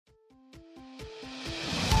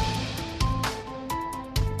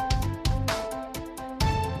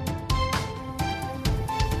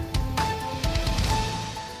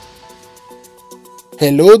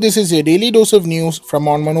Hello, this is your daily dose of news from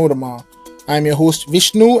Onmanorama. I'm your host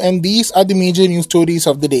Vishnu and these are the major news stories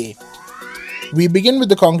of the day. We begin with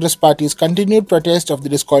the Congress Party's continued protest of the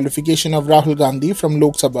disqualification of Rahul Gandhi from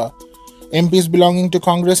Lok Sabha. MPs belonging to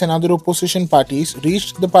Congress and other opposition parties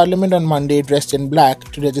reached the parliament on Monday dressed in black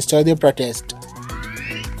to register their protest.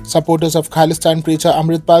 Supporters of Khalistan preacher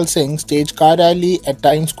Amritpal Singh staged car rally at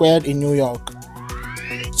Times Square in New York.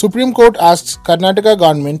 Supreme Court asks Karnataka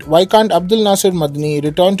government why can't Abdul Nasir Madni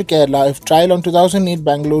return to Kerala if trial on 2008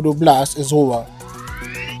 Bangalore blast is over.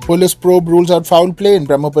 Police probe rules out foul play in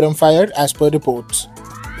Brahmapuram fire as per reports.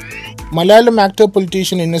 Malayalam actor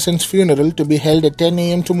politician Innocent's funeral to be held at 10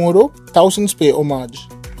 am tomorrow, thousands pay homage.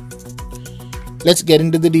 Let's get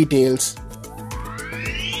into the details.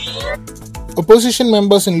 Opposition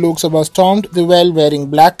members in Lok Sabha stormed the well wearing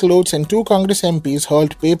black clothes and two Congress MPs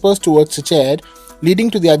hurled papers towards the chair,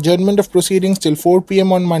 leading to the adjournment of proceedings till 4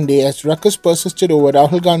 pm on Monday as ruckus persisted over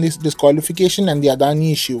Rahul Gandhi's disqualification and the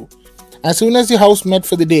Adani issue. As soon as the House met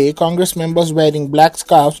for the day, Congress members wearing black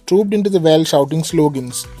scarves trooped into the well shouting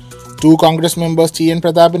slogans. Two Congress members, T.N.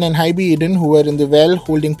 Prathapan and Haibi Eden, who were in the well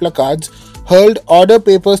holding placards, hurled order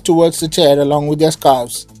papers towards the chair along with their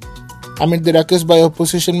scarves. Amid the ruckus by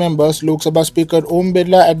opposition members, Lok Sabha Speaker Om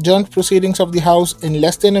Birla adjourned proceedings of the House in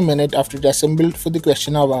less than a minute after it assembled for the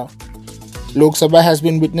question hour. Lok Sabha has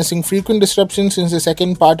been witnessing frequent disruptions since the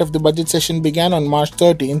second part of the budget session began on March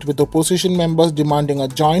 13th, with opposition members demanding a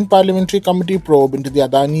joint parliamentary committee probe into the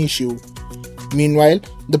Adani issue. Meanwhile,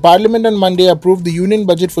 the parliament on Monday approved the union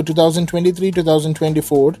budget for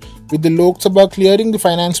 2023-2024, with the Lok Sabha clearing the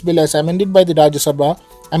finance bill as amended by the Rajya Sabha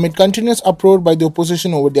amid continuous uproar by the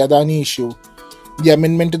opposition over the Adani issue. The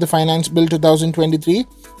amendment to the Finance Bill 2023,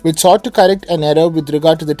 which sought to correct an error with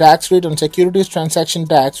regard to the tax rate on securities transaction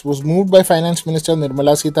tax, was moved by Finance Minister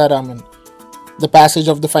Nirmala Sitharaman. The passage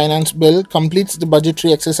of the Finance Bill completes the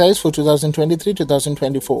budgetary exercise for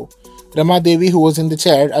 2023-2024. Rama Devi, who was in the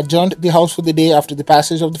chair, adjourned the House for the day after the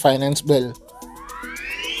passage of the Finance Bill.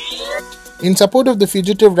 In support of the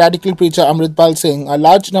fugitive radical preacher Amritpal Singh, a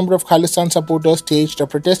large number of Khalistan supporters staged a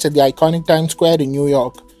protest at the iconic Times Square in New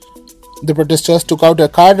York. The protesters took out a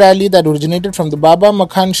car rally that originated from the Baba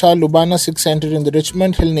Makhan Shah Lubana Sikh Center in the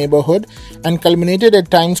Richmond Hill neighborhood and culminated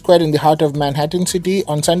at Times Square in the heart of Manhattan City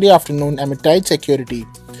on Sunday afternoon amid tight security.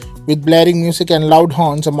 With blaring music and loud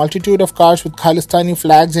horns, a multitude of cars with Khalistani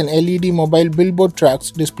flags and LED mobile billboard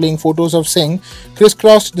trucks displaying photos of Singh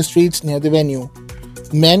crisscrossed the streets near the venue.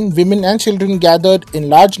 Men, women and children gathered in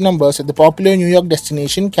large numbers at the popular New York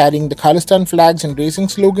destination carrying the Khalistan flags and raising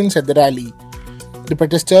slogans at the rally. The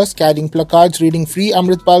protesters, carrying placards reading Free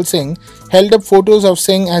Amritpal Singh, held up photos of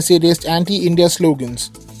Singh as he raised anti-India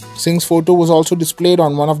slogans. Singh's photo was also displayed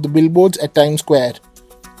on one of the billboards at Times Square.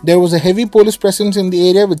 There was a heavy police presence in the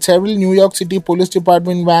area with several New York City Police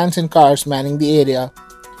Department vans and cars manning the area.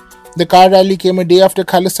 The car rally came a day after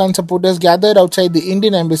Khalistan supporters gathered outside the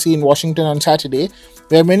Indian Embassy in Washington on Saturday,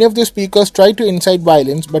 where many of the speakers tried to incite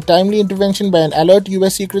violence, but timely intervention by an alert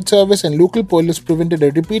US Secret Service and local police prevented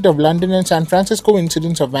a repeat of London and San Francisco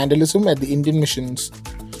incidents of vandalism at the Indian missions.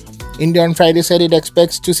 India on Friday said it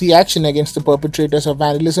expects to see action against the perpetrators of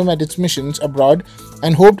vandalism at its missions abroad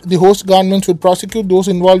and hoped the host governments would prosecute those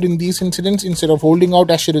involved in these incidents instead of holding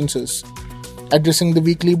out assurances. Addressing the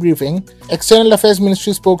weekly briefing, External Affairs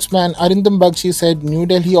Ministry spokesman Arindam Bagchi said New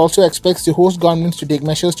Delhi also expects the host governments to take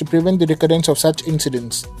measures to prevent the recurrence of such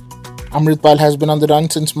incidents. Amritpal has been on the run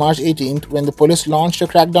since March 18th when the police launched a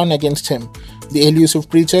crackdown against him. The elusive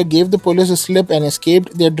preacher gave the police a slip and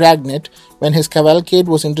escaped their dragnet when his cavalcade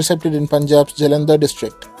was intercepted in Punjab's Jalandhar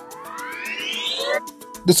district.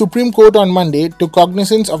 The Supreme Court on Monday took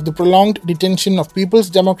cognizance of the prolonged detention of People's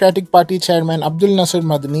Democratic Party chairman Abdul Nasir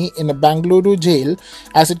Madni in a Bangalore jail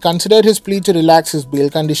as it considered his plea to relax his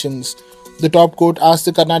bail conditions. The top court asked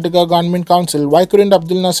the Karnataka Government Council why couldn't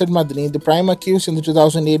Abdul Nasir Madni, the prime accused in the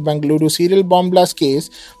 2008 Bangalore serial bomb blast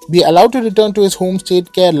case, be allowed to return to his home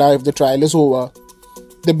state Kerala if the trial is over.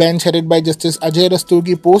 The bench headed by Justice Ajay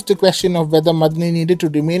Rastogi posed the question of whether Madni needed to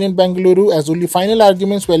remain in Bangalore as only final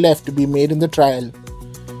arguments were left to be made in the trial.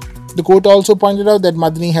 The court also pointed out that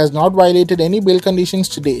Madni has not violated any bail conditions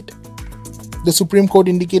to date. The Supreme Court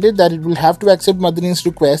indicated that it will have to accept Madni's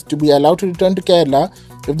request to be allowed to return to Kerala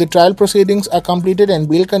if the trial proceedings are completed and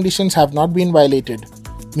bail conditions have not been violated.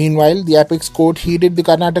 Meanwhile, the Apex Court heeded the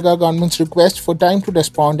Karnataka government's request for time to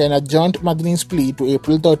respond and adjourned Madni's plea to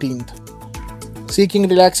April 13th. Seeking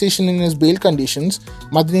relaxation in his bail conditions,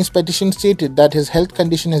 Madni's petition stated that his health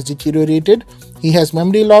condition has deteriorated, he has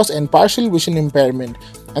memory loss and partial vision impairment,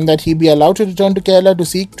 and that he be allowed to return to Kerala to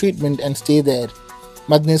seek treatment and stay there.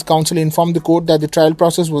 Madni's counsel informed the court that the trial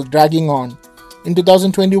process was dragging on. In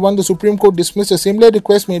 2021, the Supreme Court dismissed a similar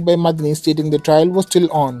request made by Madni, stating the trial was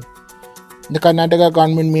still on. The Karnataka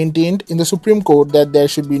government maintained in the Supreme Court that there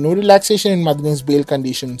should be no relaxation in Madni's bail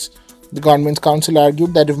conditions. The government's counsel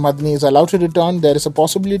argued that if Madni is allowed to return, there is a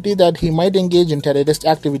possibility that he might engage in terrorist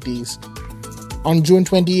activities. On June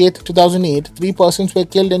 28, 2008, 3 persons were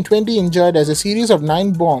killed and 20 injured as a series of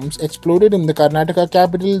 9 bombs exploded in the Karnataka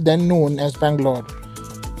capital, then known as Bangalore.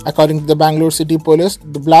 According to the Bangalore City Police,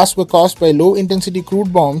 the blasts were caused by low-intensity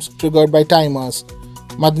crude bombs triggered by timers.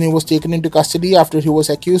 Madni was taken into custody after he was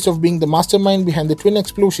accused of being the mastermind behind the twin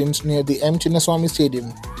explosions near the M. Chinnaswamy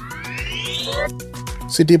Stadium.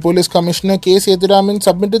 City Police Commissioner K. Sethuraman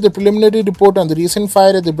submitted the preliminary report on the recent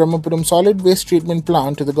fire at the Brahmapuram solid waste treatment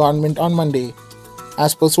plant to the government on Monday.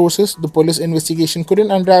 As per sources, the police investigation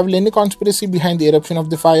couldn't unravel any conspiracy behind the eruption of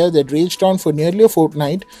the fire that raged on for nearly a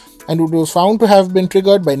fortnight, and it was found to have been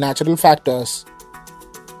triggered by natural factors.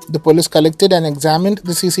 The police collected and examined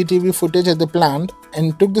the CCTV footage at the plant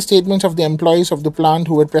and took the statements of the employees of the plant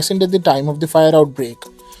who were present at the time of the fire outbreak.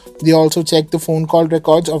 They also checked the phone call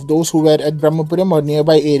records of those who were at Brahmapuram or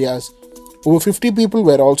nearby areas. Over 50 people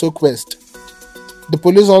were also quizzed. The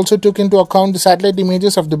police also took into account the satellite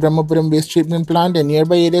images of the Brahmapuram waste treatment plant and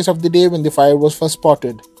nearby areas of the day when the fire was first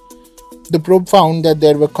spotted. The probe found that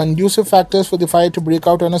there were conducive factors for the fire to break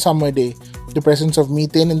out on a summer day. The presence of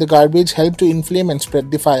methane in the garbage helped to inflame and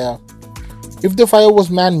spread the fire. If the fire was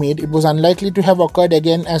man-made, it was unlikely to have occurred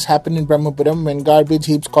again as happened in Brahmapuram when garbage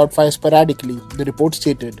heaps caught fire sporadically, the report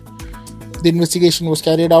stated. The investigation was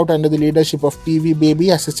carried out under the leadership of P.V.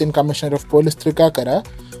 Baby, Assistant Commissioner of Police Trikakara.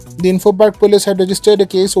 The Info Park police had registered a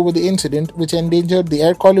case over the incident, which endangered the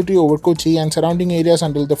air quality over Kochi and surrounding areas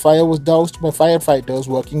until the fire was doused by firefighters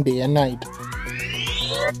working day and night.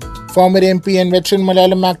 Former MP and veteran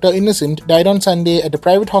Malayalam actor Innocent died on Sunday at a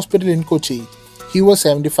private hospital in Kochi. He was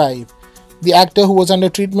 75. The actor, who was under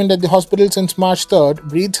treatment at the hospital since March 3rd,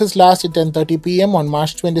 breathed his last at 10:30 p.m. on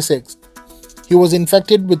March 26th. He was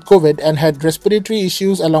infected with COVID and had respiratory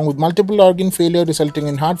issues along with multiple organ failure resulting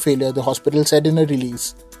in heart failure, the hospital said in a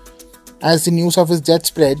release. As the news of his death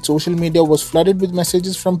spread, social media was flooded with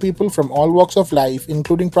messages from people from all walks of life,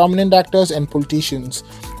 including prominent actors and politicians,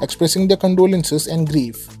 expressing their condolences and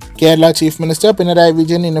grief. Kerala Chief Minister Pinarayi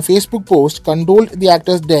Vijayan, in a Facebook post, condoled the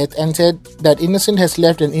actor's death and said that Innocent has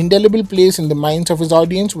left an indelible place in the minds of his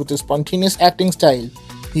audience with his spontaneous acting style.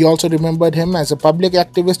 He also remembered him as a public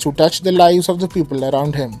activist who touched the lives of the people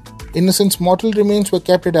around him. Innocent's mortal remains were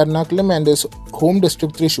kept at Ernakulam and his home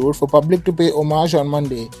district Thrissur for public to pay homage on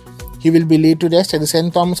Monday. He will be laid to rest at the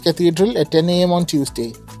St. Thomas Cathedral at 10 a.m. on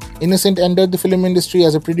Tuesday. Innocent entered the film industry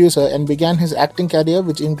as a producer and began his acting career,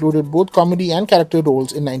 which included both comedy and character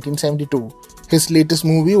roles, in 1972. His latest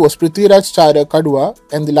movie was Prithviraj starrer Kadua,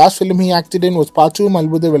 and the last film he acted in was Pachu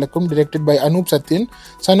Malbude Velakkum, directed by Anup Satyan,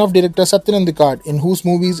 son of director Satyan Andikad, in whose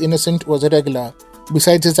movies Innocent was a regular.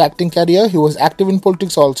 Besides his acting career, he was active in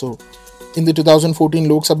politics also. In the 2014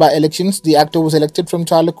 Lok Sabha elections, the actor was elected from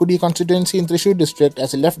Chalakudy constituency in Thrissur district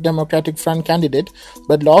as a Left Democratic Front candidate,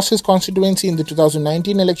 but lost his constituency in the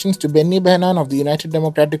 2019 elections to Benny Behanan of the United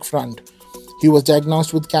Democratic Front. He was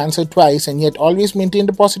diagnosed with cancer twice and yet always maintained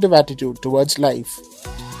a positive attitude towards life.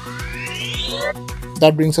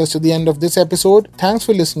 That brings us to the end of this episode. Thanks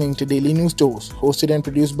for listening to Daily News Dose, hosted and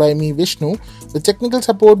produced by me, Vishnu, with technical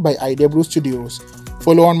support by Idea Brew Studios.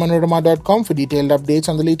 Follow Onmanorama.com for detailed updates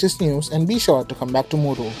on the latest news and be sure to come back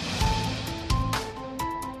tomorrow.